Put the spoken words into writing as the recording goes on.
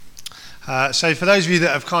So for those of you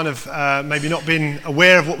that have kind of maybe not been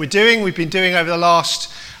aware of what we've been doing over the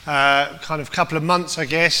last kind of couple of months, I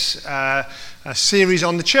guess, a series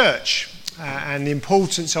on the church and the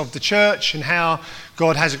importance of the church and how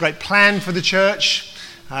God has a great plan for the church.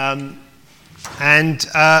 So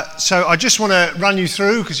I just want to run you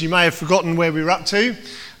through, because you may have forgotten where we were up to.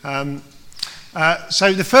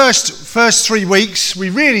 So the first 3 weeks,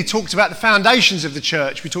 we really talked about the foundations of the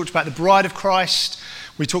church. We talked about the bride of Christ.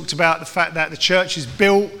 We talked about the fact that the church is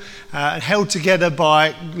built and held together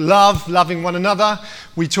by loving one another.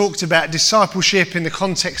 We talked about discipleship in the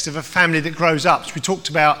context of a family that grows up. So we talked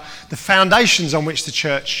about the foundations on which the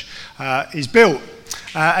church is built.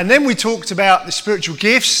 And then we talked about the spiritual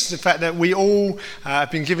gifts, the fact that we all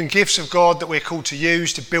have been given gifts of God that we're called to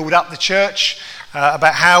use to build up the church,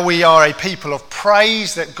 about how we are a people of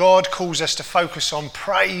praise, that God calls us to focus on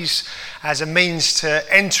praise as a means to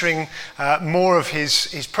entering more of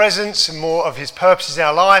his presence and more of his purposes in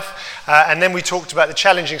our life. And then we talked about the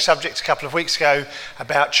challenging subject a couple of weeks ago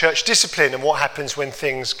about church discipline and what happens when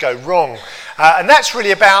things go wrong. And that's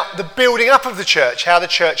really about the building up of the church, how the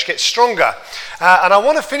church gets stronger. And I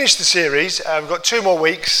want to finish the series. We've got 2 more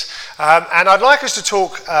weeks. And I'd like us to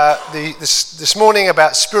talk this morning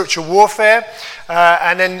about spiritual warfare.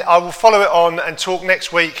 And then I will follow it on and talk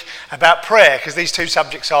next week about prayer, because these two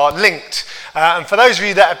subjects are linked. And for those of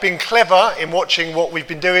you that have been clever in watching what we've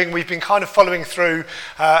been doing, we've been kind of following through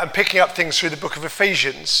and picking up things through the book of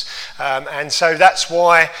Ephesians. And so that's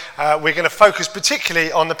why we're going to focus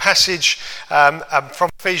particularly on the passage from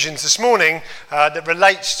Ephesians this morning that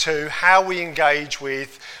relates to how we engage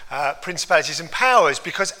with principalities and powers.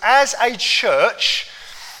 Because as a church,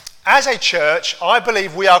 I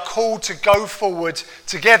believe we are called to go forward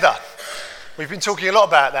together. We've been talking a lot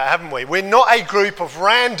about that, haven't we? We're not a group of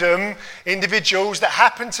random individuals that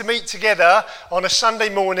happen to meet together on a Sunday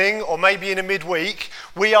morning or maybe in a midweek.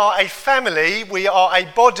 We are a family, we are a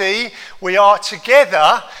body, we are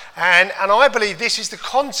together. And I believe this is the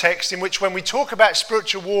context in which when we talk about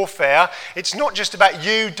spiritual warfare, it's not just about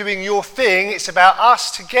you doing your thing, it's about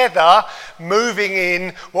us together moving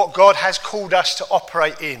in what God has called us to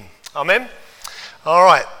operate in. Amen? All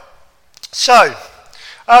right. So,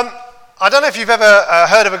 I don't know if you've ever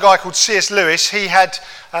heard of a guy called C.S. Lewis. He had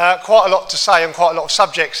quite a lot to say on quite a lot of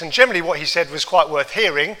subjects, and generally what he said was quite worth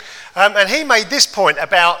hearing. And he made this point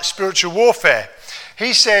about spiritual warfare.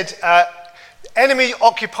 He said,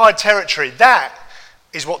 enemy-occupied territory, that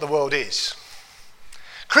is what the world is.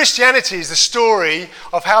 Christianity is the story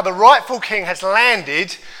of how the rightful king has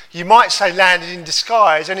landed, you might say landed in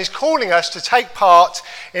disguise, and is calling us to take part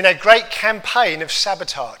in a great campaign of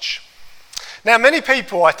sabotage. Now, many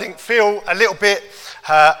people, I think, feel a little bit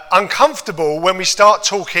uncomfortable when we start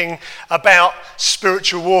talking about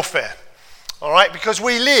spiritual warfare. All right, because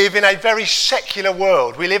we live in a very secular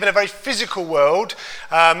world. We live in a very physical world.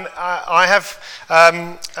 I have,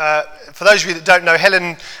 for those of you that don't know,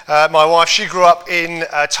 Helen, my wife, she grew up in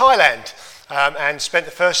Thailand and spent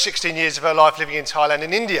the first 16 years of her life living in Thailand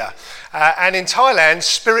and India. And in Thailand,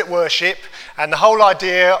 spirit worship and the whole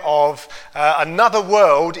idea of another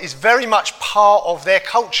world is very much part of their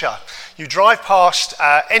culture. You drive past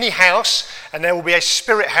any house and there will be a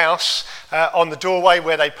spirit house on the doorway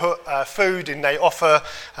where they put food and they offer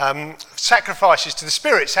sacrifices to the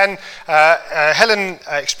spirits. And Helen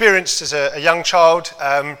experienced as a young child,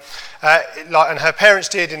 and her parents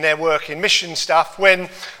did in their work in mission stuff, when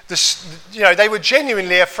they were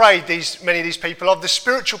genuinely afraid, many of these people, of the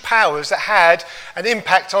spiritual powers that had an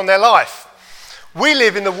impact on their life. We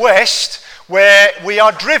live in the West, where we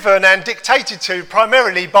are driven and dictated to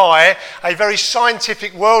primarily by a very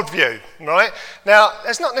scientific worldview, right? Now,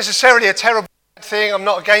 that's not necessarily a terrible thing. I'm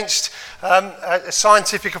not against a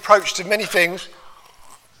scientific approach to many things.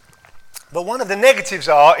 But one of the negatives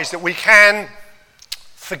is that we can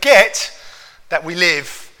forget that we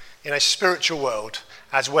live in a spiritual world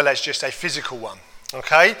as well as just a physical one.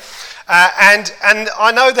 Okay, and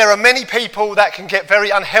I know there are many people that can get very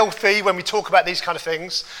unhealthy when we talk about these kind of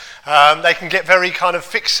things. They can get very kind of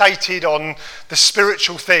fixated on the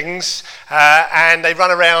spiritual things, and they run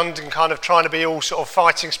around and kind of trying to be all sort of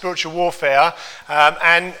fighting spiritual warfare.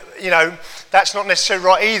 And that's not necessarily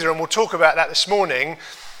right either, and we'll talk about that this morning.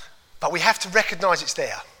 But we have to recognise it's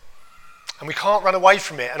there, and we can't run away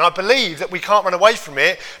from it. And I believe that we can't run away from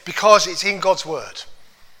it because it's in God's word.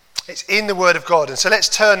 It's in the Word of God. And so let's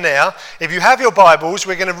turn now. If you have your Bibles,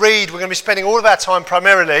 we're going to be spending all of our time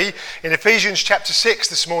primarily in Ephesians chapter 6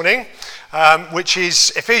 this morning, which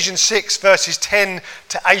is Ephesians 6 verses 10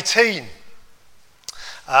 to 18.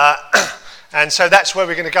 And so that's where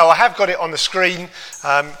we're going to go. I have got it on the screen,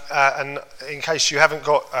 and in case you haven't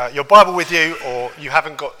got your Bible with you or you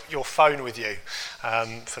haven't got your phone with you,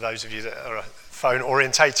 for those of you that are phone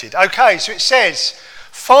orientated. Okay, so it says,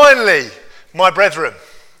 finally, my brethren,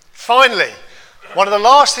 finally, one of the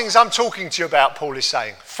last things I'm talking to you about, Paul is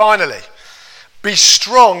saying, finally, be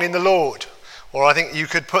strong in the Lord. Or I think you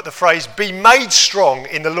could put the phrase, be made strong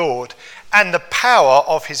in the Lord and the power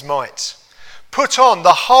of his might. Put on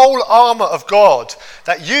the whole armour of God,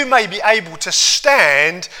 that you may be able to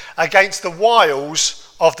stand against the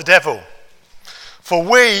wiles of the devil. For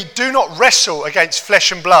we do not wrestle against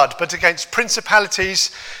flesh and blood, but against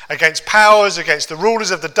principalities, against powers, against the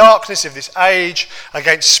rulers of the darkness of this age,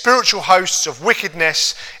 against spiritual hosts of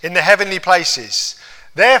wickedness in the heavenly places.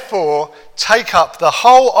 Therefore, take up the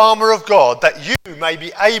whole armour of God, that you may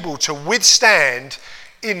be able to withstand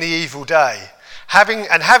in the evil day,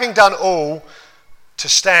 having done all, to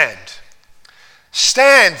stand.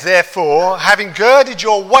 Stand, therefore, having girded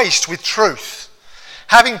your waist with truth,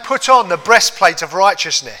 having put on the breastplate of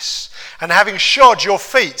righteousness, and having shod your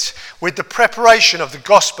feet with the preparation of the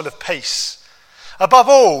gospel of peace. Above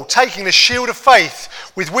all, taking the shield of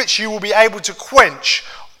faith, with which you will be able to quench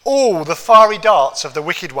all the fiery darts of the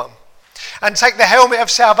wicked one. And take the helmet of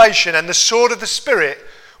salvation and the sword of the Spirit,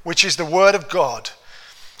 which is the word of God.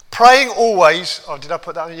 Praying always... Oh, did I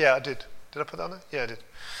put that on? Yeah, I did. Did I put that on there? Yeah, I did.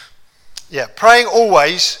 Yeah, praying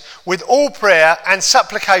always with all prayer and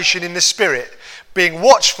supplication in the Spirit, being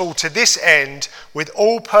watchful to this end with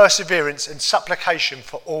all perseverance and supplication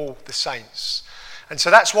for all the saints. And so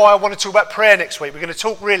that's why I want to talk about prayer next week. We're going to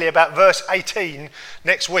talk really about verse 18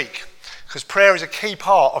 next week, because prayer is a key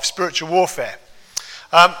part of spiritual warfare.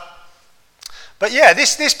 But yeah,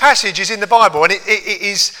 this passage is in the Bible, and it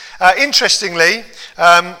is, interestingly,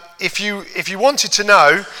 if you wanted to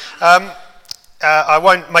know, I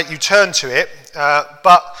won't make you turn to it,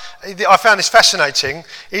 but I found this fascinating,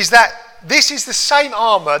 is that this is the same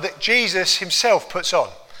armour that Jesus himself puts on.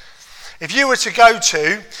 If you were to go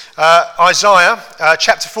to Isaiah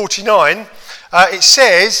chapter 49, it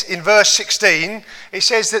says in verse 16, it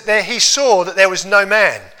says that there he saw that there was no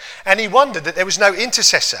man, and he wondered that there was no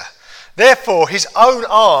intercessor. Therefore his own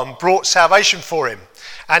arm brought salvation for him,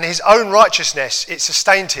 and his own righteousness, it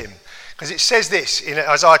sustained him. Because it says this in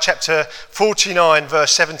Isaiah chapter 49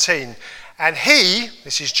 verse 17, and he,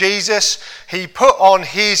 this is Jesus, he put on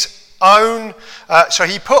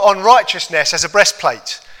righteousness as a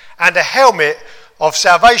breastplate, and a helmet of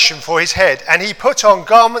salvation for his head, and he put on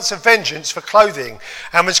garments of vengeance for clothing,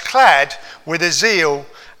 and was clad with a zeal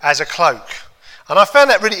as a cloak. And I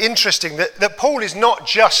found that really interesting, that Paul is not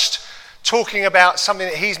just talking about something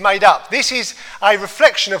that he's made up. This is a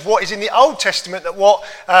reflection of what is in the Old Testament, that what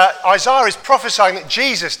Isaiah is prophesying that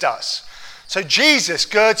Jesus does. So Jesus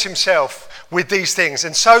girds himself with these things,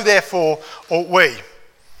 and so therefore ought we.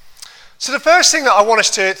 So the first thing that I want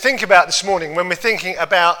us to think about this morning when we're thinking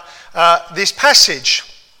about this passage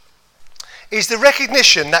is the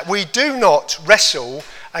recognition that we do not wrestle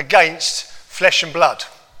against flesh and blood.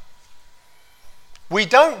 We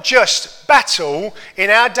don't just battle in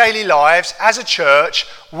our daily lives as a church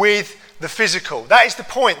with the physical. That is the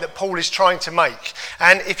point that Paul is trying to make.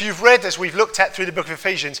 And if you've read, as we've looked at through the book of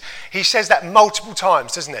Ephesians, he says that multiple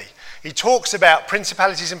times, doesn't he? He talks about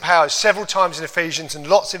principalities and powers several times in Ephesians and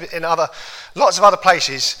lots of other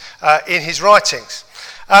places in his writings.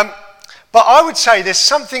 But I would say there's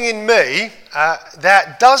something in me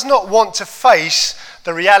that does not want to face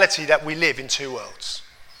the reality that we live in two worlds.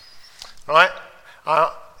 Right?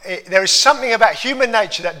 There is something about human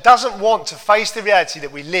nature that doesn't want to face the reality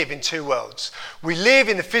that we live in two worlds. We live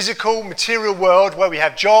in the physical, material world where we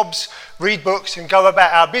have jobs, read books, and go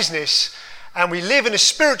about our business. And we live in a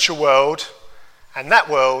spiritual world, and that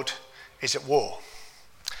world is at war.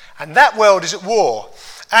 And that world is at war.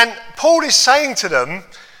 And Paul is saying to them,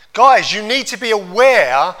 guys, you need to be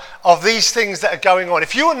aware of these things that are going on.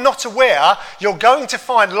 If you are not aware, you're going to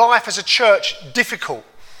find life as a church difficult.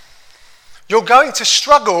 You're going to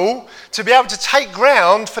struggle to be able to take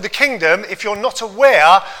ground for the kingdom if you're not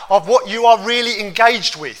aware of what you are really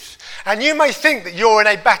engaged with. And you may think that you're in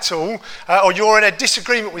a battle or you're in a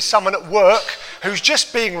disagreement with someone at work who's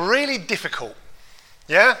just being really difficult.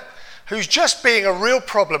 Yeah? Who's just being a real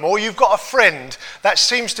problem, or you've got a friend that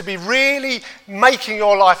seems to be really making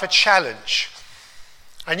your life a challenge.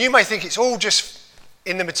 And you may think it's all just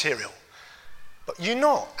in the material. But you're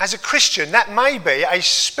not. As a Christian, that may be a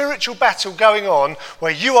spiritual battle going on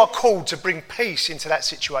where you are called to bring peace into that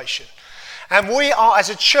situation. And we are, as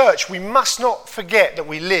a church, we must not forget that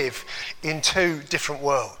we live in two different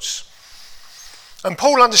worlds. And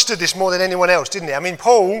Paul understood this more than anyone else, didn't he? I mean,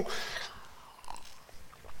 Paul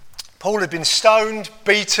Paul had been stoned,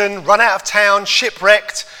 beaten, run out of town,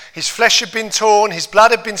 shipwrecked. His flesh had been torn, his blood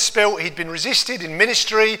had been spilt, he'd been resisted in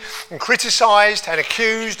ministry and criticised and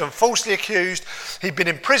accused and falsely accused. He'd been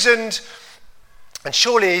imprisoned, and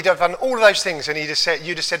surely he'd have done all of those things, and you'd have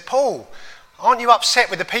said, Paul, aren't you upset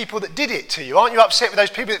with the people that did it to you? Aren't you upset with those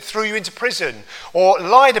people that threw you into prison or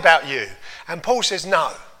lied about you? And Paul says,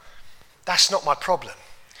 no, that's not my problem.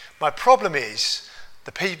 My problem is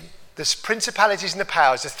the principalities and the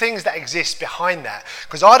powers, the things that exist behind that.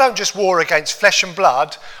 Because I don't just war against flesh and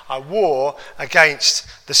blood, I war against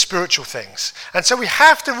the spiritual things. And so we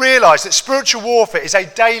have to realise that spiritual warfare is a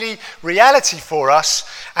daily reality for us,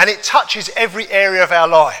 and it touches every area of our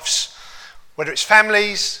lives. Whether it's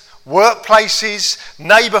families, workplaces,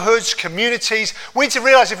 neighbourhoods, communities. We need to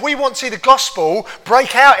realise if we want to see the gospel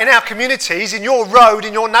break out in our communities, in your road,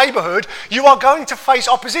 in your neighbourhood, you are going to face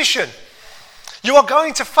opposition. You are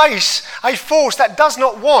going to face a force that does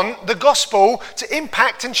not want the gospel to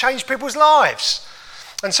impact and change people's lives.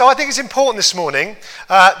 And so I think it's important this morning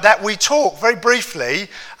that we talk very briefly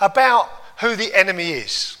about who the enemy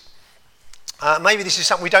is. Maybe this is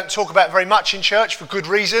something we don't talk about very much in church for good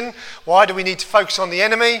reason. Why do we need to focus on the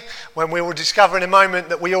enemy when we will discover in a moment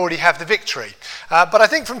that we already have the victory? But I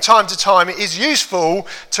think from time to time it is useful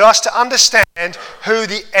to us to understand who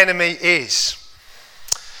the enemy is.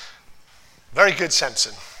 Very good,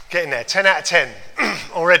 Samson. Getting there. 10 out of 10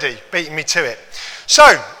 already, beating me to it.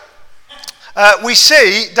 So, we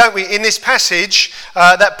see, don't we, in this passage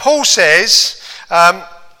that Paul says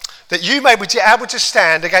that you may be able to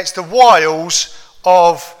stand against the wiles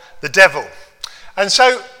of the devil. And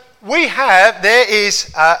so there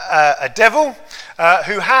is a devil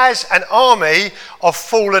who has an army of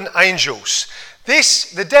fallen angels.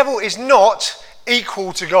 The devil is not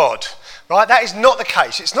equal to God. Right? That is not the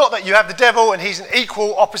case. It's not that you have the devil and he's an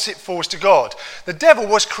equal opposite force to God. The devil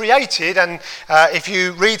was created, and if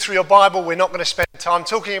you read through your Bible, we're not going to spend time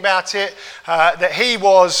talking about it, that he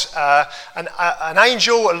was an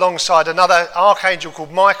angel alongside another archangel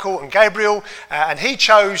called Michael and Gabriel, and he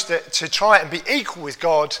chose to try and be equal with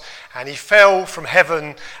God, and he fell from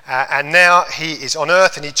heaven, and now he is on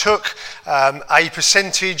earth, and he took a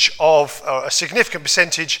significant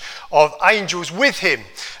percentage of angels with him,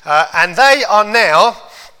 and they are now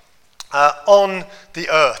on the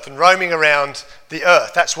earth and roaming around the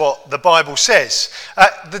earth. That's what the Bible says.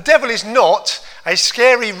 The devil is not a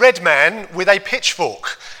scary red man with a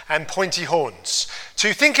pitchfork and pointy horns.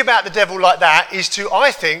 To think about the devil like that is to,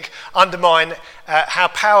 I think, undermine how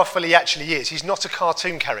powerful he actually is. He's not a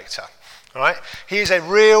cartoon character, right? He is a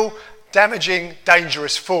real, damaging,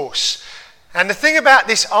 dangerous force. And the thing about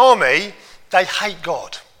this army, they hate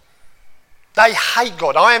God. They hate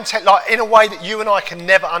God. In a way that you and I can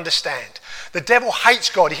never understand. The devil hates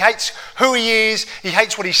God. He hates who he is. He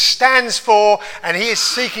hates what he stands for. And he is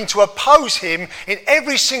seeking to oppose him in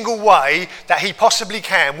every single way that he possibly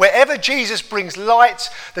can. Wherever Jesus brings light,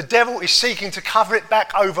 the devil is seeking to cover it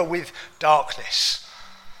back over with darkness.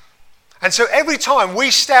 And so every time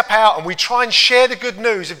we step out and we try and share the good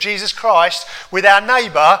news of Jesus Christ with our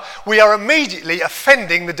neighbour, we are immediately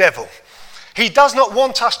offending the devil. He does not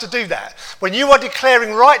want us to do that. When you are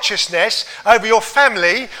declaring righteousness over your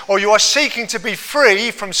family, or you are seeking to be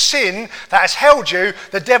free from sin that has held you,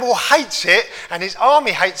 the devil hates it, and his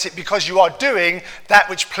army hates it because you are doing that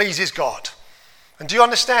which pleases God. And do you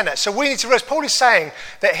understand that? So we need to realize Paul is saying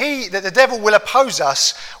that the devil will oppose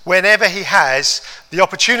us whenever he has the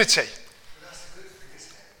opportunity.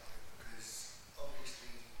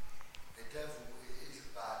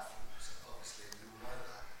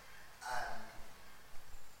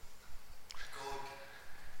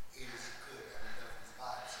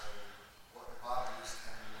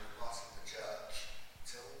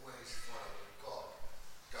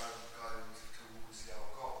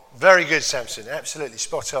 Very good, Samson. Absolutely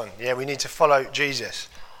spot on. Yeah, we need to follow Jesus.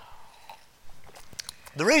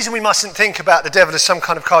 The reason we mustn't think about the devil as some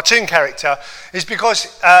kind of cartoon character is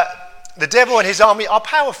because the devil and his army are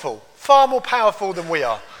powerful, far more powerful than we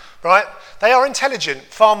are, right? They are intelligent,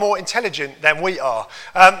 far more intelligent than we are,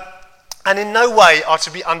 and in no way are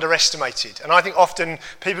to be underestimated. And I think often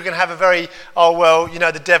people can have a very,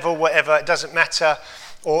 the devil, whatever, it doesn't matter.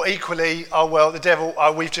 Or equally, the devil,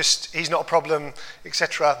 he's not a problem,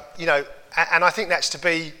 etc. And I think that's to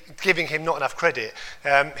be giving him not enough credit.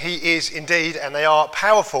 He is indeed, and they are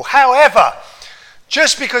powerful. However,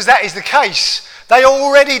 just because that is the case, they are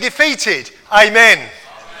already defeated. Amen.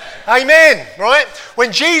 Amen. Right?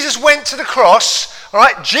 When Jesus went to the cross All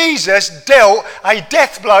right, Jesus dealt a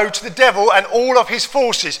death blow to the devil and all of his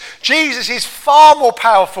forces. Jesus is far more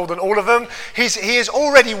powerful than all of them. He has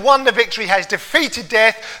already won the victory, has defeated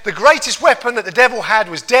death. The greatest weapon that the devil had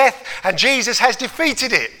was death, and Jesus has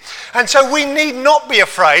defeated it. And so we need not be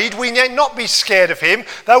afraid, we need not be scared of him.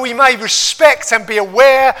 Though we may respect and be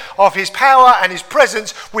aware of his power and his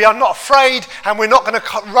presence, we are not afraid, and we're not going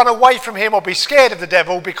to run away from him or be scared of the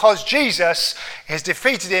devil, because Jesus has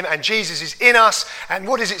defeated him and Jesus is in us. And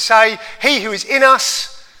what does it say? He who is in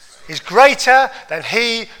us is greater than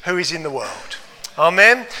he who is in the world.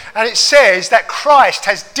 Amen. And it says that Christ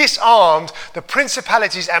has disarmed the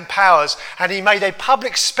principalities and powers, and he made a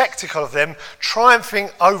public spectacle of them,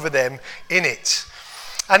 triumphing over them in it.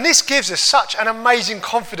 And this gives us such an amazing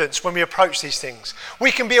confidence when we approach these things.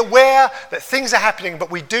 We can be aware that things are happening,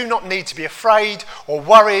 but we do not need to be afraid or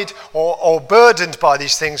worried or burdened by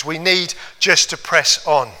these things. We need just to press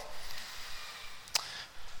on.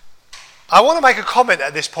 I want to make a comment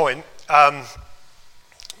at this point,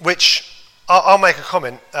 which I'll make a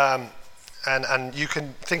comment, and you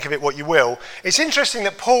can think of it what you will. It's interesting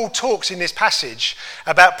that Paul talks in this passage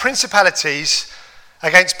about principalities,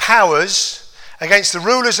 against powers, against the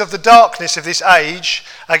rulers of the darkness of this age,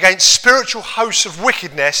 against spiritual hosts of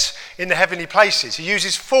wickedness in the heavenly places. He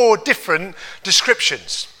uses 4 different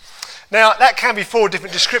descriptions. Now, that can be 4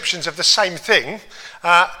 different descriptions of the same thing,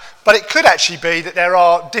 but it could actually be that there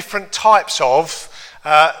are different types of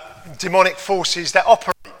demonic forces that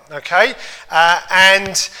operate. Okay,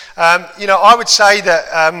 I would say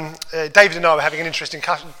that David and I were having an interesting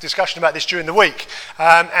discussion about this during the week,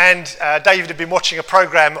 and David had been watching a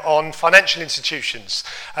program on financial institutions,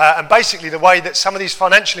 and basically the way that some of these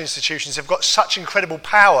financial institutions have got such incredible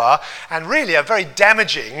power and really are very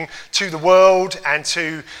damaging to the world and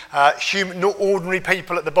to ordinary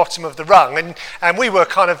people at the bottom of the rung, and we were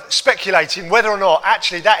kind of speculating whether or not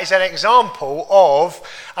actually that is an example of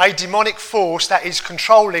a demonic force that is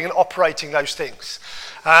controlling and operating those things.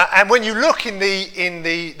 And when you look in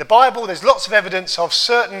the Bible, there's lots of evidence of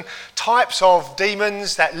certain types of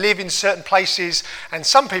demons that live in certain places, and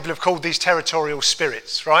some people have called these territorial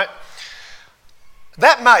spirits, right?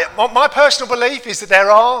 My personal belief is that there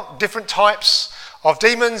are different types of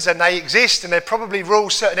demons, and they exist, and they probably rule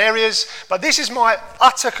certain areas, but this is my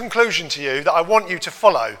utter conclusion to you that I want you to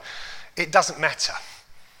follow. It doesn't matter.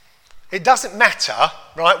 It doesn't matter,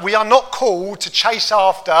 right? We are not called to chase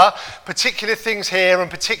after particular things here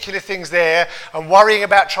and particular things there and worrying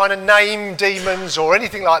about trying to name demons or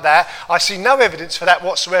anything like that. I see no evidence for that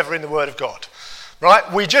whatsoever in the Word of God, right?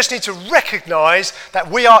 We just need to recognise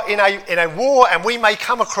that we are in a war, and we may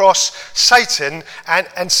come across Satan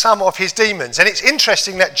and some of his demons. And it's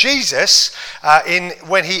interesting that Jesus,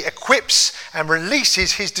 when he equips and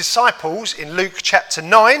releases his disciples in Luke chapter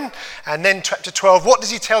 9 and then chapter 12, what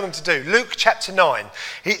does he tell them to do? Luke chapter 9,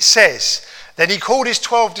 it says, then he called his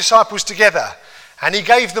 12 disciples together, and he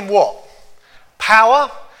gave them what?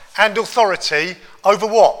 Power and authority over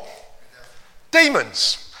what?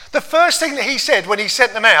 Demons. The first thing that he said when he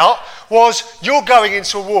sent them out was, you're going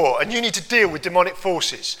into a war and you need to deal with demonic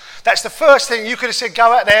forces. That's the first thing. You could have said,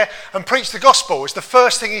 go out there and preach the gospel. It's the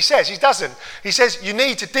first thing he says. He doesn't. He says, you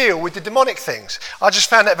need to deal with the demonic things. I just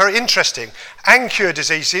found that very interesting. And cure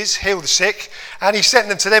diseases, heal the sick. And he sent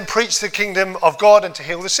them to then preach the kingdom of God and to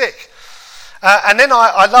heal the sick. And then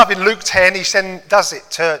I love in Luke 10, he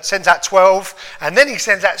sends out 12, and then he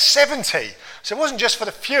sends out 70. So it wasn't just for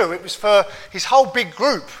the few, it was for his whole big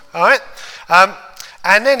group, all right?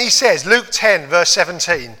 And then he says, Luke 10, verse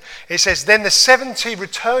 17, it says, then the 70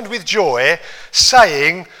 returned with joy,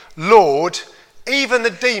 saying, Lord, even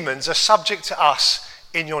the demons are subject to us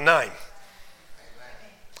in your name.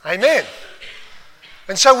 Amen. Amen.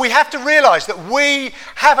 And so we have to realise that we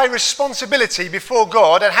have a responsibility before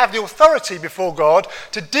God and have the authority before God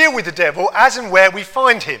to deal with the devil as and where we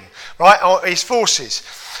find him, right, or his forces.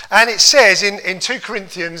 And it says in 2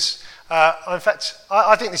 Corinthians, in fact,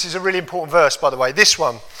 I think this is a really important verse, by the way, this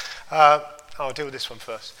one. I'll deal with this one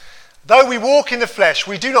first. Though we walk in the flesh,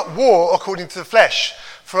 we do not war according to the flesh.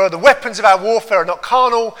 For the weapons of our warfare are not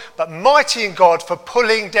carnal, but mighty in God for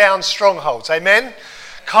pulling down strongholds. Amen?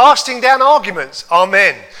 Casting down arguments.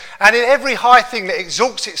 Amen. And in every high thing that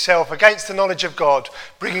exalts itself against the knowledge of God,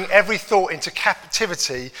 bringing every thought into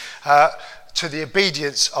captivity to the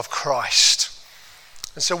obedience of Christ.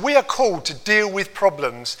 And so we are called to deal with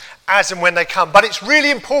problems as and when they come. But it's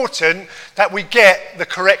really important that we get the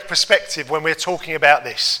correct perspective when we're talking about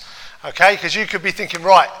this. Okay? Because you could be thinking,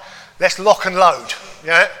 right, let's lock and load.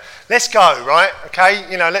 Yeah? Let's go, right? Okay?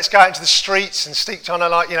 Let's go out into the streets and trying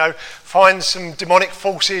to find some demonic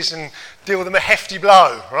forces and deal with them a hefty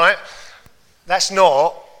blow, right? that's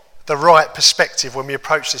not the right perspective when we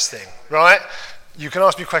approach this thing, right? You can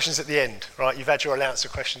ask me questions at the end, right? You've had your allowance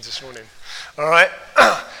of questions this morning, all right?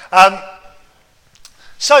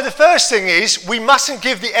 So the first thing is we mustn't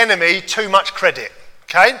give the enemy too much credit,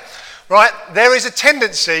 okay? Right? There is a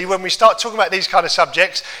tendency when we start talking about these kind of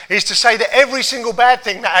subjects is to say that every single bad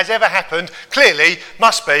thing that has ever happened clearly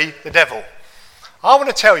must be the devil. I want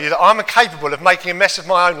to tell you that I'm capable of making a mess of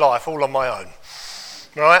my own life all on my own.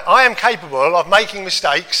 Right? I am capable of making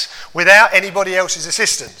mistakes without anybody else's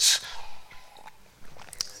assistance.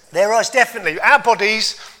 There is definitely, our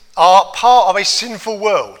bodies are part of a sinful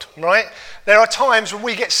world, right? There are times when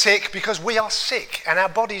we get sick because we are sick and our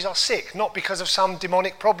bodies are sick, not because of some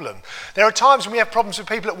demonic problem. There are times when we have problems with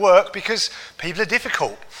people at work because people are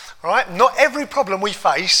difficult, right? Not every problem we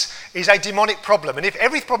face is a demonic problem. And if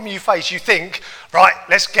every problem you face you think, right,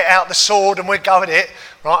 let's get out the sword and we'll go at it,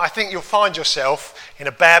 right, I think you'll find yourself in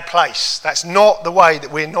a bad place. That's not the way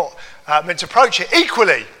that we're not meant to approach it.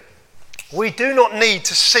 Equally, we do not need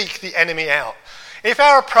to seek the enemy out. If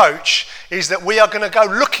our approach is that we are going to go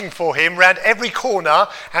looking for him round every corner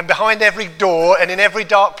and behind every door and in every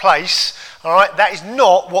dark place, all right, that is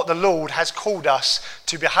not what the Lord has called us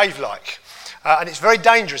to behave like. And it's very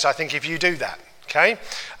dangerous, I think, if you do that, okay?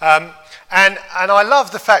 And I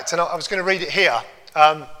love the fact, and I was going to read it here,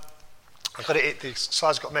 I've got it, the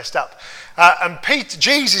slides got messed up. And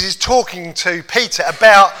Jesus is talking to Peter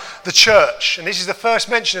about the church, and this is the first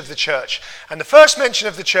mention of the church. And the first mention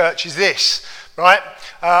of the church is this, right?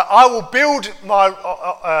 I will build my, and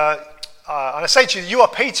I say to you, you are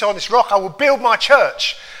Peter on this rock, I will build my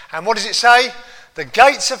church. And what does it say? The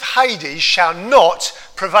gates of Hades shall not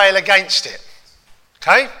prevail against it.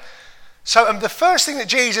 Okay? So the first thing that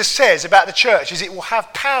Jesus says about the church is it will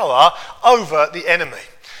have power over the enemy.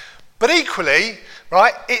 But equally,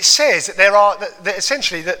 right, it says that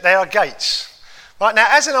essentially that there are gates. Right, now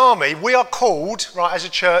as an army, we are called, right, as a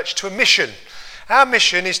church to a mission. Our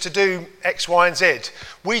mission is to do X, Y, and Z.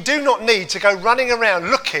 We do not need to go running around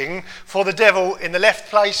looking for the devil in the left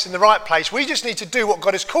place, in the right place. We just need to do what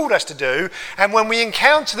God has called us to do. And when we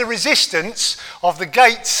encounter the resistance of the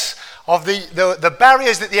gates, of the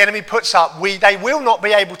barriers that the enemy puts up, they will not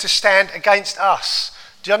be able to stand against us.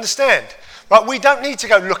 Do you understand? Right, we don't need to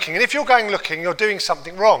go looking. And if you're going looking, you're doing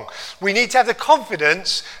something wrong. We need to have the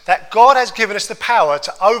confidence that God has given us the power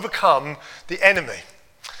to overcome the enemy.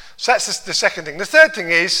 So that's the second thing. The third thing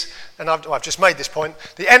is, and I've just made this point,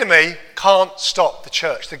 the enemy can't stop the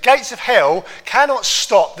church. The gates of hell cannot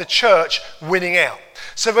stop the church winning out.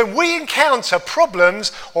 So when we encounter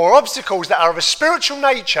problems or obstacles that are of a spiritual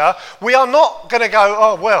nature, we are not going to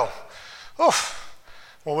go, well,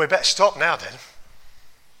 we better stop now then.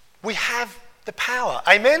 We have the power.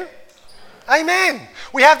 Amen? Amen.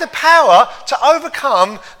 We have the power to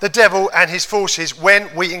overcome the devil and his forces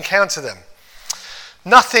when we encounter them.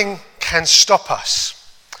 Nothing can stop us.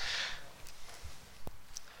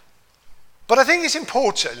 But I think it's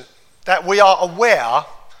important that we are aware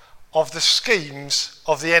of the schemes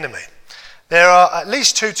of the enemy. There are at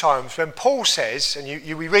least two times when Paul says, and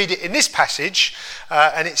we read it in this passage,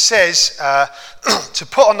 and it says to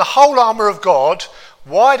put on the whole armour of God.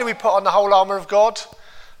 Why do we put on the whole armour of God?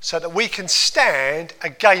 So that we can stand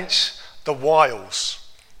against the wiles.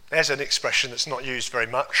 There's an expression that's not used very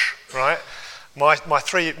much, right? My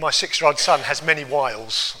 6-year-old son has many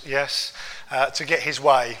wiles, yes, to get his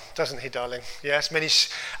way, doesn't he, darling? Yes, many.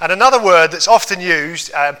 And another word that's often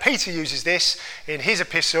used, and Peter uses this in his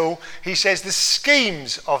epistle, he says the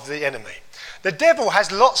schemes of the enemy. The devil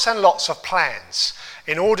has lots and lots of plans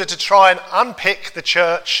in order to try and unpick the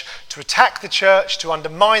church, to attack the church, to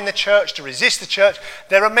undermine the church, to resist the church.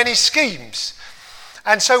 There are many schemes.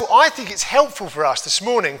 And so I think it's helpful for us this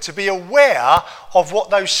morning to be aware of what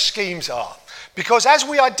those schemes are. Because as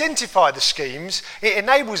we identify the schemes, it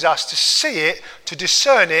enables us to see it, to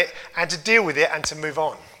discern it, and to deal with it, and to move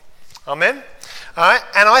on. Amen? All right?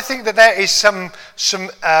 And I think that there is some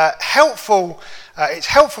helpful... it's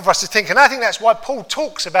helpful for us to think, and I think that's why Paul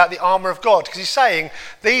talks about the armour of God, because he's saying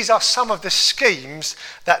these are some of the schemes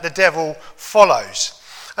that the devil follows.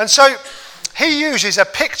 And so he uses a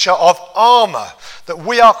picture of armour, that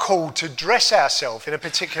we are called to dress ourselves in a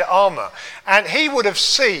particular armour. And he would have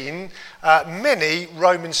seen many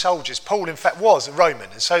Roman soldiers. Paul, in fact, was a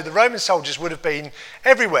Roman, and so the Roman soldiers would have been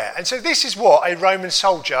everywhere. And so this is what a Roman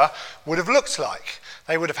soldier would have looked like.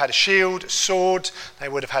 They would have had a shield, a sword, they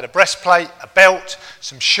would have had a breastplate, a belt,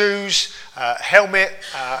 some shoes, a helmet,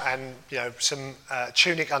 and some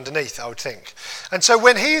tunic underneath, I would think. And so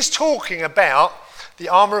when he is talking about the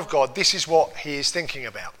armour of God, this is what he is thinking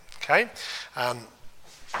about. Okay?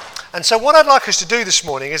 And so what I'd like us to do this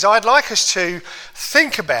morning is I'd like us to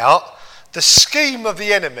think about the scheme of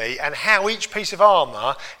the enemy and how each piece of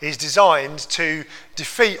armour is designed to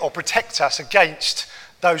defeat or protect us against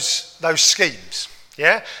those schemes.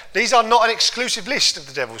 Yeah? These are not an exclusive list of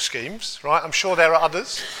the devil's schemes, right? I'm sure there are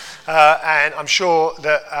others, and I'm sure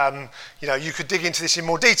that you could dig into this in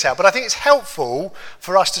more detail. But I think it's helpful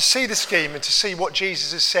for us to see the scheme and to see what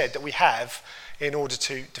Jesus has said that we have in order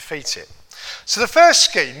to defeat it. So the first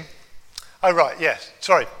scheme,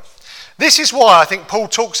 this is why I think Paul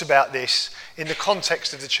talks about this in the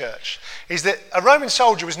context of the church, is that a Roman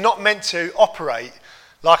soldier was not meant to operate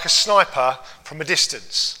like a sniper from a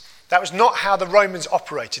distance. That was not how the Romans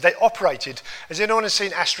operated. They operated, has anyone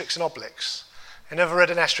seen Asterix and Obelix? Have you ever read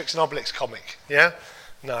an Asterix and Obelix comic? Yeah?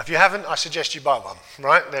 No, if you haven't, I suggest you buy one,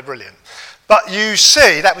 right? They're brilliant. But you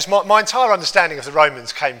see, that was my entire understanding of the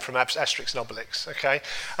Romans came from Asterix and Obelix, okay?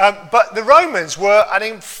 But the Romans were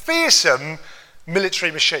an fearsome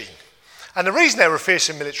military machine. And the reason they were a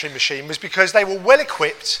fearsome military machine was because they were well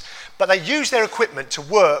equipped, but they used their equipment to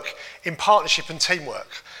work in partnership and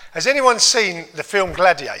teamwork. Has anyone seen the film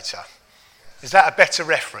Gladiator? Is that a better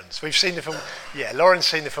reference? We've seen the film. Yeah, Lauren's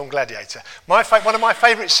seen the film Gladiator. One of my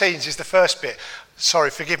favourite scenes is the first bit.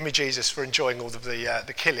 Sorry, forgive me, Jesus, for enjoying all of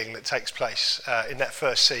the killing that takes place in that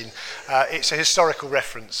first scene. It's a historical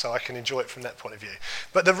reference, so I can enjoy it from that point of view.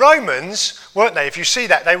 But the Romans, weren't they? If you see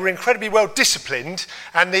that, they were incredibly well disciplined,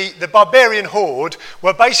 and the barbarian horde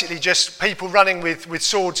were basically just people running with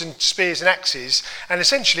swords and spears and axes, and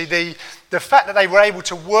essentially the fact that they were able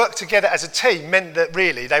to work together as a team meant that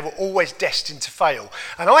really they were always destined to fail.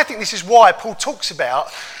 And I think this is why Paul talks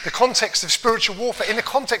about the context of spiritual warfare in the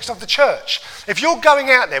context of the church. If you're going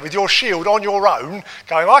out there with your shield on your own,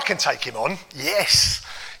 going, I can take him on, yes,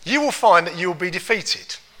 you will find that you will be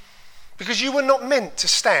defeated. Because you were not meant to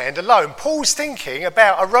stand alone. Paul's thinking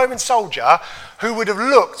about a Roman soldier who would have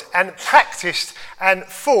looked and practiced and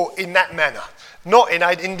fought in that manner. Not in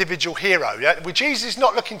an individual hero. Yeah? Jesus is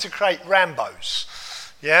not looking to create Rambos,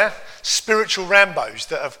 yeah, spiritual Rambos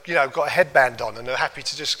that have got a headband on and are happy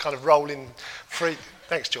to just kind of roll in free.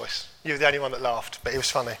 Thanks, Joyce. You were the only one that laughed, but it was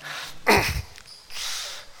funny.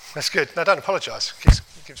 That's good. No, don't apologise.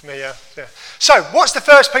 Gives me. Yeah. So, what's the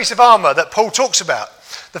first piece of armour that Paul talks about?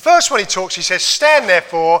 The first one he says, "Stand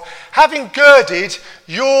therefore, having girded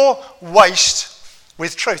your waist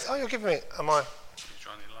with truth." Oh, you're giving me. Am I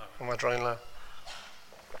drawing low?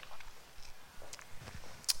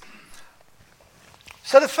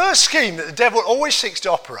 So the first scheme that the devil always seeks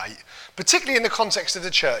to operate, particularly in the context of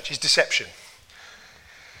the church, is deception.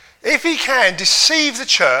 If he can deceive the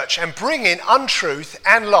church and bring in untruth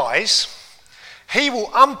and lies, he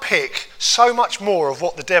will unpick so much more of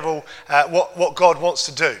what the devil, what God wants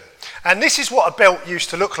to do. And this is what a belt used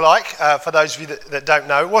to look like, for those of you that don't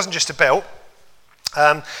know. It wasn't just a belt.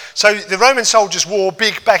 So the Roman soldiers wore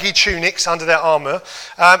big baggy tunics under their armour,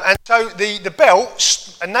 and so the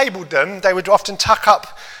belts enabled them, they would often tuck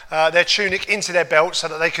up their tunic into their belt so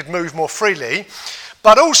that they could move more freely,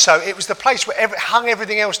 but also it was the place where it hung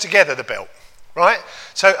everything else together, the belt, right?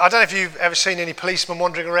 So I don't know if you've ever seen any policemen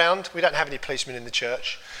wandering around. We don't have any policemen in the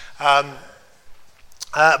church, but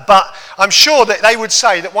I'm sure that they would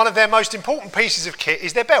say that one of their most important pieces of kit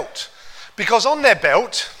is their belt, because on their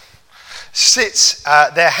belt sits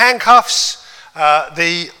their handcuffs,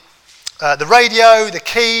 the radio, the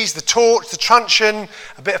keys, the torch, the truncheon,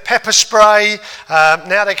 a bit of pepper spray.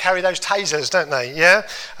 Now they carry those tasers, don't they? Yeah,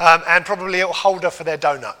 and probably a holder for their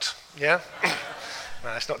donut. Yeah,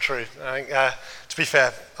 no, that's not true. I think, to be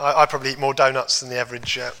fair, I probably eat more donuts than the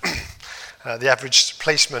average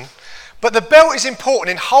policeman. But the belt is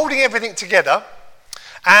important in holding everything together.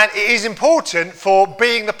 And it is important for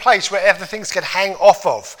being the place where everything can hang off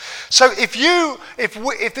of. So if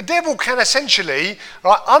the devil can essentially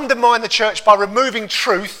undermine the church by removing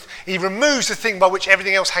truth, he removes the thing by which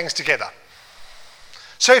everything else hangs together.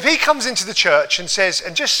 So if he comes into the church and says,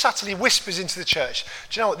 and just subtly whispers into the church,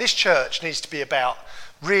 do you know what, this church needs to be about,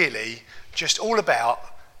 really, just all about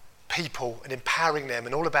people and empowering them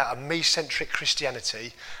and all about a me-centric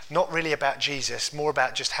Christianity, not really about Jesus, more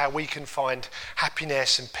about just how we can find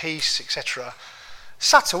happiness and peace, etc.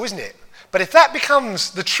 Subtle, isn't it? But if that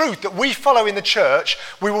becomes the truth that we follow in the church,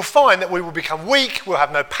 we will find that we will become weak, we'll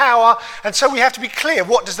have no power, and so we have to be clear,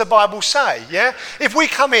 what does the Bible say, yeah? If we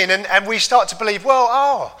come in and we start to believe,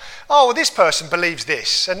 well, this person believes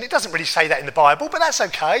this, and it doesn't really say that in the Bible, but that's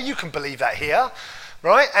okay, you can believe that here.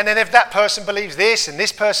 right? And then if that person believes this and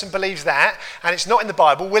this person believes that, and it's not in the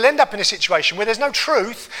Bible, we'll end up in a situation where there's no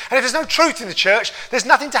truth. And if there's no truth in the church, there's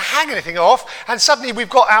nothing to hang anything off. And suddenly we've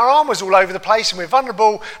got our armours all over the place and we're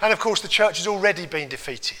vulnerable. And of course, the church has already been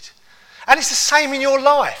defeated. And it's the same in your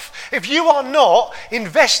life. If you are not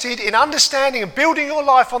invested in understanding and building your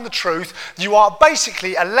life on the truth, you are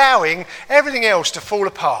basically allowing everything else to fall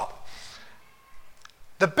apart.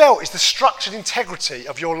 The belt is the structured integrity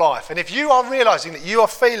of your life. And if you are realising that you are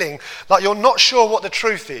feeling like you're not sure what the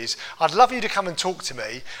truth is, I'd love you to come and talk to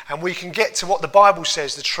me and we can get to what the Bible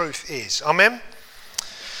says the truth is. Amen?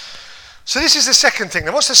 So this is the second thing.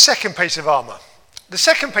 Now what's the second piece of armour? The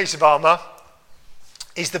second piece of armour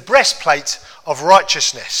is the breastplate of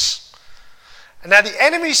righteousness. And now the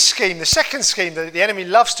enemy's scheme, the second scheme that the enemy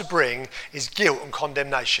loves to bring is guilt and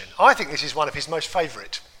condemnation. I think this is one of his most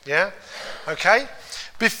favourite. Yeah? Okay?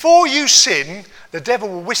 Before you sin, the devil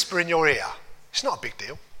will whisper in your ear. It's not a big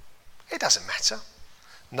deal. It doesn't matter.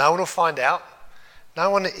 No one will find out.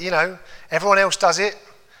 No one, everyone else does it.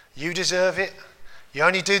 You deserve it. You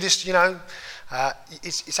only do this,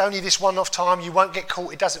 it's only this one-off time. You won't get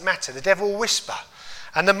caught. It doesn't matter. The devil will whisper.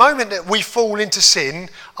 And the moment that we fall into sin,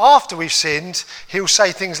 after we've sinned, he'll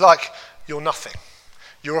say things like, you're nothing.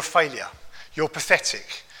 You're a failure. You're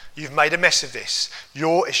pathetic. You've made a mess of this.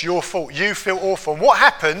 It's your fault. You feel awful. And what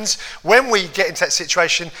happens when we get into that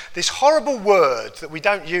situation? This horrible word that we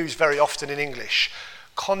don't use very often in English,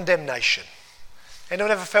 condemnation.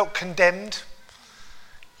 Anyone ever felt condemned?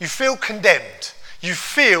 You feel condemned. You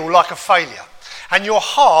feel like a failure. And your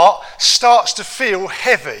heart starts to feel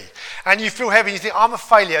heavy. And you feel heavy, you think, I'm a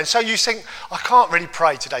failure. And so you think, I can't really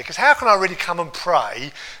pray today, because how can I really come and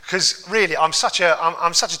pray? Because really, I'm such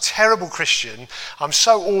a terrible Christian. I'm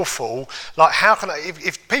so awful. Like, how can I,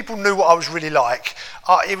 if people knew what I was really like,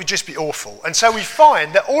 it would just be awful. And so we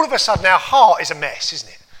find that all of a sudden our heart is a mess, isn't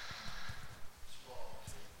it?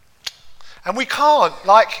 And we stop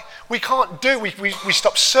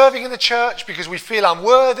serving in the church because we feel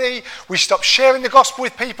unworthy. We stop sharing the gospel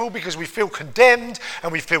with people because we feel condemned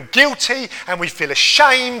and we feel guilty and we feel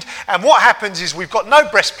ashamed. And what happens is we've got no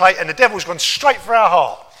breastplate and the devil's gone straight for our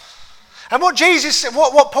heart. And what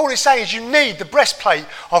Paul is saying is you need the breastplate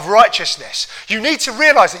of righteousness. You need to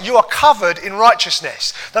realise that you are covered in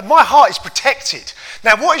righteousness, that my heart is protected.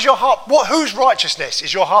 Now, what is your heart? Whose righteousness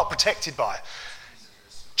is your heart protected by?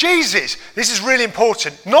 Jesus. This is really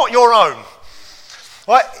important, not your own.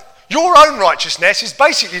 Right? Your own righteousness is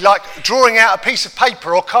basically like drawing out a piece of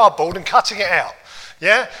paper or cardboard and cutting it out,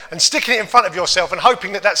 yeah, and sticking it in front of yourself and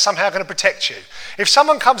hoping that that's somehow going to protect you. If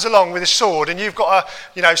someone comes along with a sword and you've got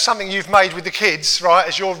something you've made with the kids, right,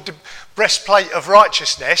 as your breastplate of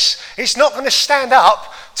righteousness, it's not going to stand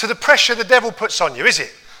up to the pressure the devil puts on you, is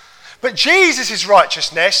it? But Jesus'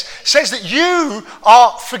 righteousness says that you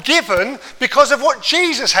are forgiven because of what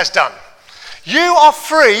Jesus has done. You are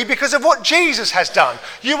free because of what Jesus has done.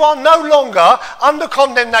 You are no longer under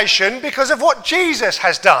condemnation because of what Jesus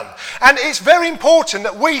has done. And it's very important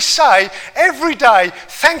that we say every day,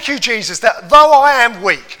 thank you, Jesus, that though I am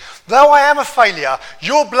weak, though I am a failure,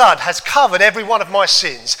 your blood has covered every one of my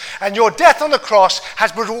sins. And your death on the cross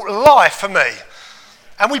has brought life for me.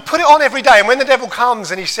 And we put it on every day. And when the devil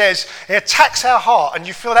comes and he attacks our heart, and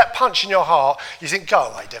you feel that punch in your heart, you think,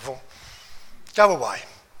 go away, devil. Go away.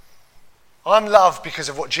 I'm loved because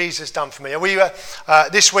of what Jesus has done for me. And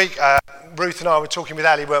this week, Ruth and I were talking with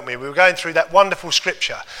Ali, weren't we? We were going through that wonderful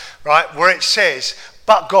scripture, right, where it says,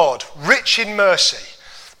 but God, rich in mercy,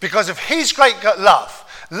 because of his great love,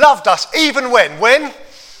 loved us even when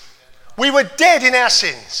we were dead in our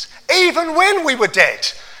sins. Even when we were dead,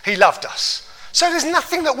 he loved us. So there's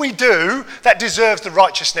nothing that we do that deserves the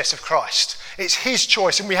righteousness of Christ. It's his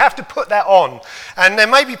choice, and we have to put that on. And there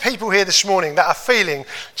may be people here this morning that are feeling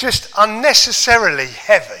just unnecessarily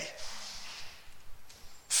heavy,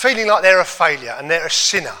 feeling like they're a failure and they're a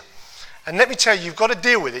sinner. And let me tell you, you've got to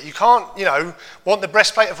deal with it. You can't, want the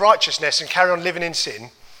breastplate of righteousness and carry on living in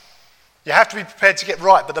sin. You have to be prepared to get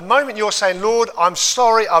right. But the moment you're saying, Lord, I'm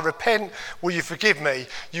sorry, I repent, will you forgive me?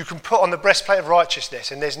 You can put on the breastplate of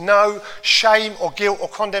righteousness, and there's no shame or guilt or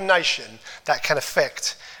condemnation that can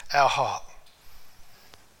affect our heart.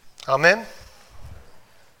 Amen?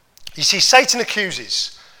 You see, Satan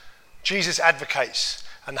accuses, Jesus advocates,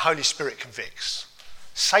 and the Holy Spirit convicts.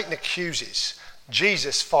 Satan accuses,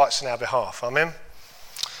 Jesus fights on our behalf. Amen?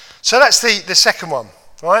 So that's the second one,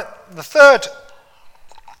 right? The third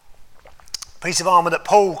piece of armour that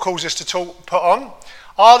Paul calls us to put on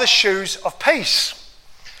are the shoes of peace.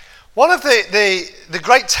 One of the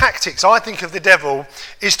great tactics, I think, of the devil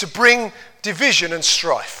is to bring division and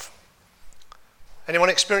strife. Anyone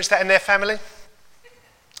experienced that in their family?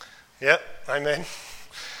 Yeah, amen.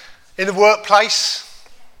 In the workplace,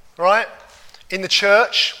 right? In the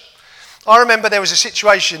church. I remember there was a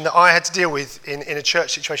situation that I had to deal with in a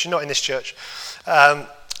church situation, not in this church. And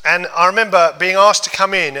I remember being asked to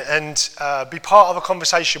come in and be part of a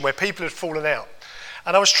conversation where people had fallen out.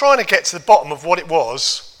 And I was trying to get to the bottom of what it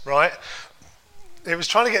was, right? It was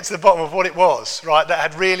trying to get to the bottom of what it was, right, that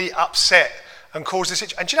had really upset and caused the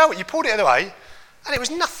situation. And do you know what? You pulled it away and it was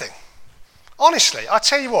nothing. Honestly, I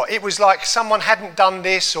tell you what, it was like someone hadn't done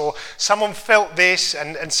this or someone felt this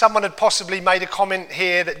and someone had possibly made a comment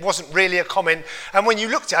here that wasn't really a comment. And when you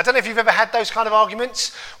looked at it, I don't know if you've ever had those kind of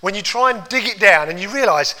arguments, when you try and dig it down and you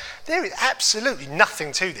realise there is absolutely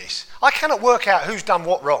nothing to this. I cannot work out who's done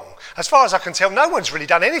what wrong. As far as I can tell, no one's really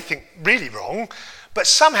done anything really wrong, but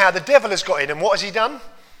somehow the devil has got in and what has he done?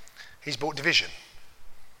 He's brought division,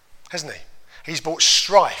 hasn't he? He's brought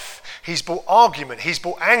strife. He's brought argument, he's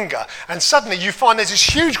brought anger, and suddenly you find there's this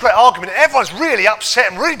huge, great argument, and everyone's really upset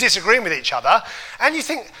and really disagreeing with each other, and you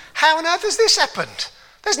think, how on earth has this happened?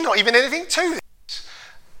 There's not even anything to this.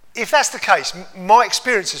 If that's the case, my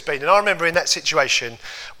experience has been, and I remember in that situation,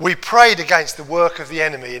 we prayed against the work of the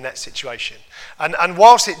enemy in that situation. And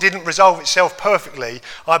whilst it didn't resolve itself perfectly,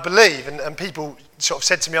 I believe, and people sort of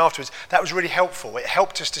said to me afterwards, that was really helpful. It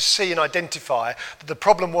helped us to see and identify that the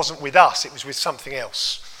problem wasn't with us, it was with something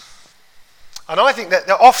else. And I think that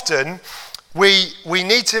often we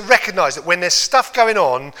need to recognise that when there's stuff going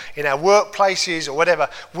on in our workplaces or whatever,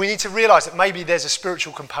 we need to realise that maybe there's a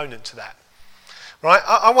spiritual component to that. Right?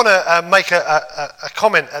 I want to make a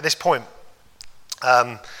comment at this point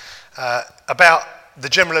about the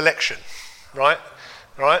general election. Right?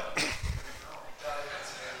 Right?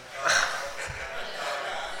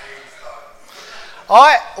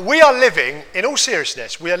 We are living, in all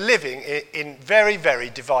seriousness, we are living in very, very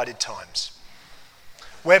divided times,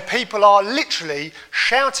 where people are literally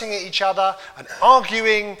shouting at each other and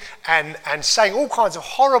arguing and saying all kinds of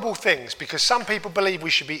horrible things because some people believe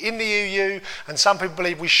we should be in the EU and some people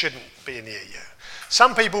believe we shouldn't be in the EU.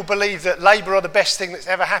 Some people believe that Labour are the best thing that's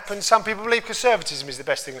ever happened. Some people believe conservatism is the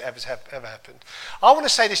best thing that ever happened. I want to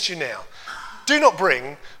say this to you now. Do not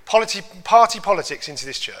bring party politics into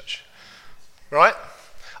this church. Right?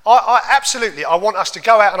 I want us to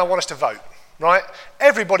go out and I want us to vote. Right?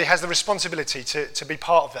 Everybody has the responsibility to be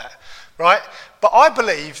part of that, right? But I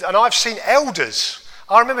believe, and I've seen elders,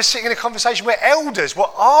 I remember sitting in a conversation where elders were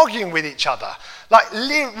arguing with each other, like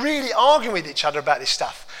really arguing with each other about this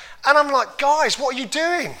stuff. And I'm like, guys, what are you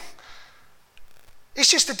doing?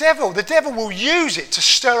 It's just the devil. The devil will use it to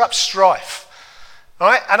stir up strife,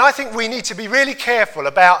 right? And I think we need to be really careful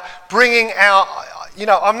about bringing out,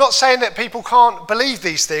 I'm not saying that people can't believe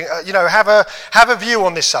these things, have a view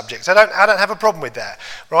on this subject. I don't have a problem with that,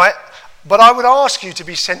 right? But I would ask you to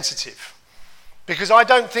be sensitive, because I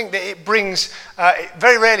don't think that it brings, it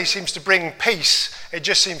very rarely seems to bring peace. It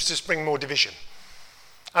just seems to bring more division.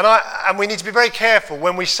 And we need to be very careful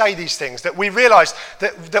when we say these things, that we realise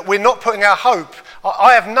that we're not putting our hope.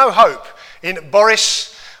 I have no hope in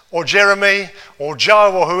Boris or Jeremy or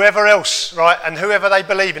Joe or whoever else, right, and whoever they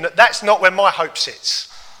believe in. That's not where my hope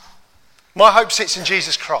sits. My hope sits in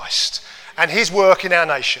Jesus Christ and his work in our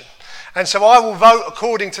nation. And so I will vote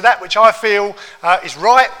according to that which I feel is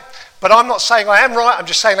right, but I'm not saying I am right, I'm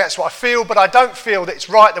just saying that's what I feel, but I don't feel that it's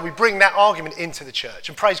right that we bring that argument into the church.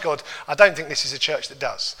 And praise God, I don't think this is a church that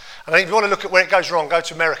does. And I think if you want to look at where it goes wrong, go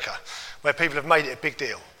to America, where people have made it a big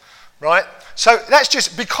deal. Right? So that's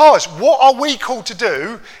just because what are we called to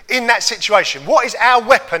do in that situation? What is our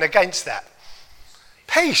weapon against that?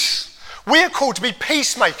 Peace. We are called to be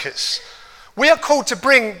peacemakers. We are called to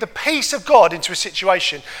bring the peace of God into a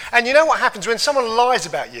situation. And you know what happens when someone lies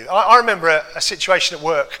about you? I remember a situation at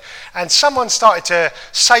work and someone started to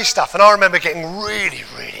say stuff and I remember getting really,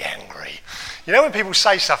 really angry. You know when people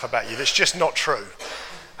say stuff about you that's just not true?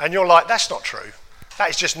 And you're like, that's not true. That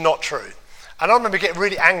is just not true. And I remember getting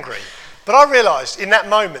really angry. But I realised in that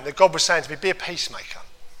moment that God was saying to me, be a peacemaker.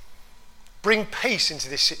 Bring peace into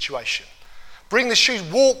this situation. Bring the shoes,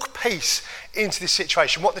 walk peace into this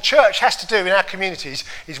situation. What the church has to do in our communities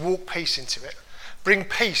is walk peace into it. Bring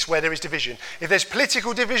peace where there is division. If there's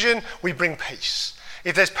political division, we bring peace.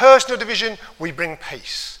 If there's personal division, we bring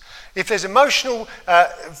peace. If there's emotional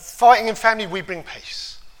fighting in family, we bring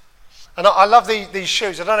peace. And I love these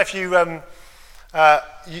shoes. I don't know if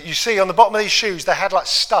you see on the bottom of these shoes, they had like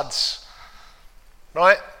studs,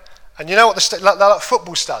 right? And you know what, they're like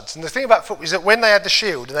football studs. And the thing about football is that when they had the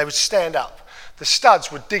shield and they would stand up, the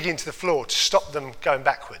studs would dig into the floor to stop them going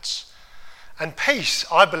backwards. And peace,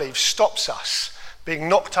 I believe, stops us being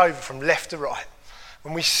knocked over from left to right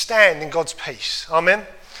when we stand in God's peace. Amen?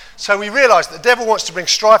 So we realise that the devil wants to bring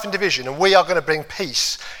strife and division, and we are going to bring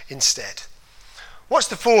peace instead. What's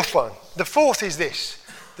the fourth one? The fourth is this,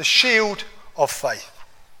 the shield of faith.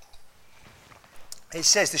 It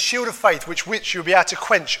says, the shield of faith which you'll be able to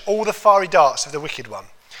quench all the fiery darts of the wicked one.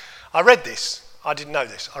 I read this. I didn't know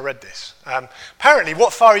this. I read this. Apparently,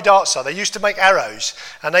 what fiery darts are, they used to make arrows,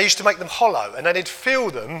 and they used to make them hollow, and they'd fill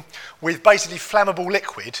them with basically flammable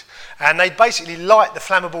liquid, and they'd basically light the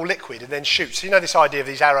flammable liquid and then shoot. So you know this idea of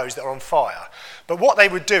these arrows that are on fire. But what they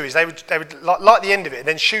would do is they would light the end of it and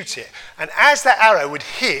then shoot it. And as that arrow would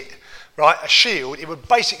hit, right, a shield, it would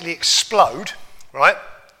basically explode, right?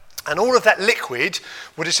 And all of that liquid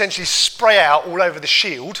would essentially spray out all over the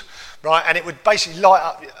shield, right, and it would basically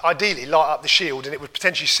ideally light up the shield, and it would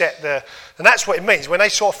potentially set and that's what it means. When they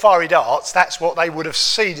saw fiery darts, that's what they would have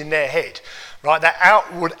seen in their head, right, that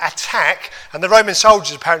outward attack. And the Roman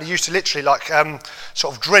soldiers apparently used to literally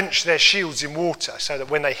sort of drench their shields in water so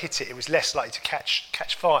that when they hit it, it was less likely to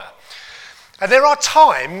catch fire. And there are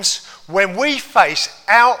times when we face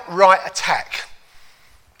outright attack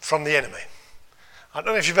from the enemy. I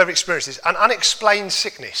don't know if you've ever experienced this, an unexplained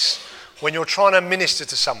sickness when you're trying to minister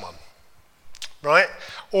to someone. Right?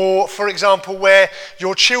 Or, for example, where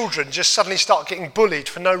your children just suddenly start getting bullied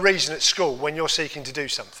for no reason at school when you're seeking to do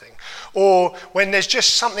something. Or when there's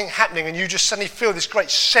just something happening and you just suddenly feel this great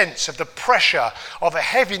sense of the pressure of a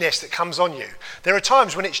heaviness that comes on you. There are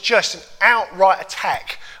times when it's just an outright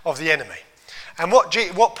attack of the enemy. And what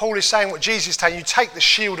Paul is saying, what Jesus is saying, you take the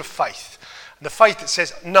shield of faith. And the faith that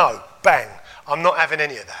says, no, bang, I'm not having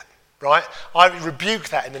any of that. Right? I rebuke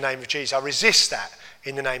that in the name of Jesus. I resist that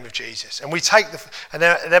in the name of Jesus. And we take and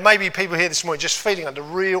there may be people here this morning just feeling under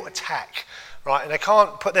real attack, right? And they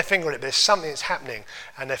can't put their finger on it, but there's something that's happening,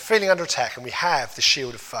 and they're feeling under attack, and we have the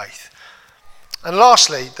shield of faith. And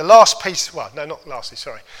lastly, the last piece, the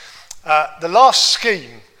last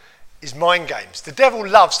scheme is mind games. The devil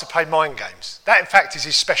loves to play mind games. That, in fact, is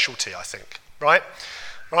his specialty, I think, right?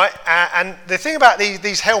 Right? And the thing about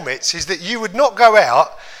these helmets is that you would not go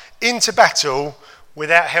out into battle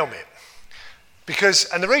without helmet.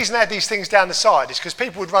 And the reason they had these things down the side is because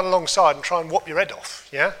people would run alongside and try and whop your head off,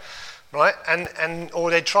 yeah? Right?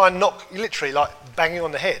 Or they'd try and knock, literally like banging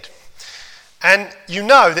on the head. And you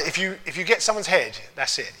know that if you get someone's head,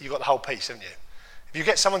 that's it. You've got the whole piece, haven't you? If you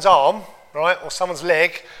get someone's arm, right, or someone's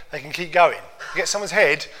leg, they can keep going. If you get someone's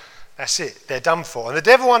head, that's it. They're done for. And the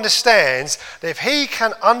devil understands that if he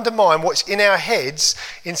can undermine what's in our heads,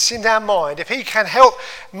 in our mind, if he can help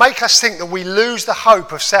make us think that we lose the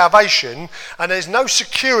hope of salvation and there's no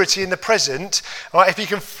security in the present, right, if he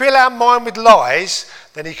can fill our mind with lies,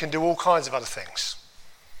 then he can do all kinds of other things.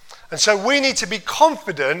 And so we need to be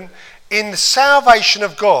confident in the salvation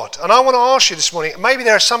of God. And I want to ask you this morning, maybe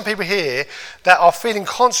there are some people here that are feeling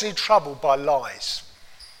constantly troubled by lies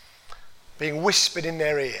being whispered in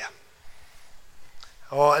their ear.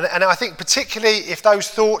 And I think particularly if those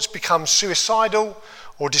thoughts become suicidal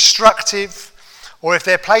or destructive, or if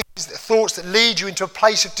they're thoughts that lead you into a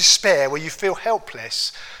place of despair where you feel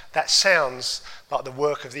helpless, that sounds like the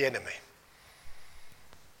work of the enemy.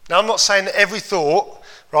 Now, I'm not saying that every thought,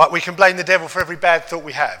 right, we can blame the devil for every bad thought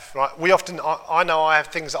we have, right? I know I have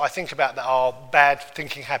things that I think about that are bad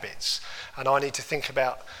thinking habits, and I need to think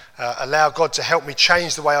about, allow God to help me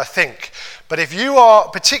change the way I think. But if you are,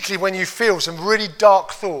 particularly when you feel some really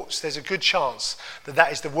dark thoughts, there's a good chance that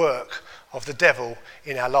that is the work of the devil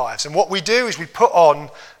in our lives. And what we do is we put on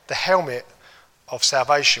the helmet of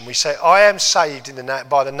salvation. We say, I am saved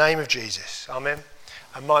by the name of Jesus. Amen.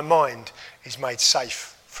 And my mind is made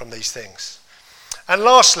safe from these things. And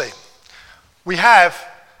lastly, we have,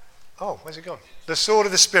 where's it gone? The sword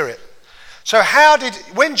of the Spirit. So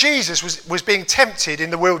when Jesus was being tempted in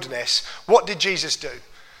the wilderness, what did Jesus do?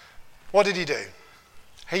 What did he do?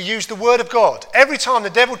 He used the word of God. Every time the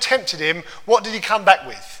devil tempted him, what did he come back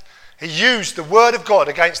with? He used the word of God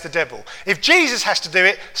against the devil. If Jesus has to do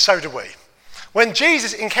it, so do we. When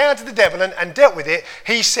Jesus encountered the devil and dealt with it,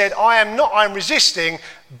 he said, I am resisting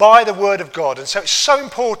by the word of God. And so it's so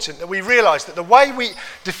important that we realise that the way we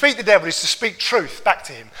defeat the devil is to speak truth back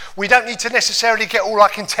to him. We don't need to necessarily get all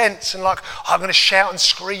intense and I'm going to shout and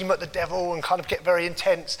scream at the devil and kind of get very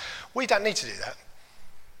intense. We don't need to do that.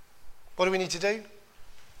 What do we need to do?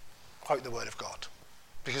 Quote the word of God.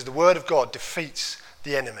 Because the word of God defeats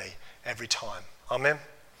the enemy every time. Amen.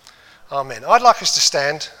 Amen. I'd like us to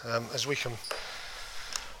stand as we can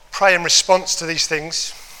pray in response to these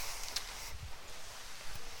things.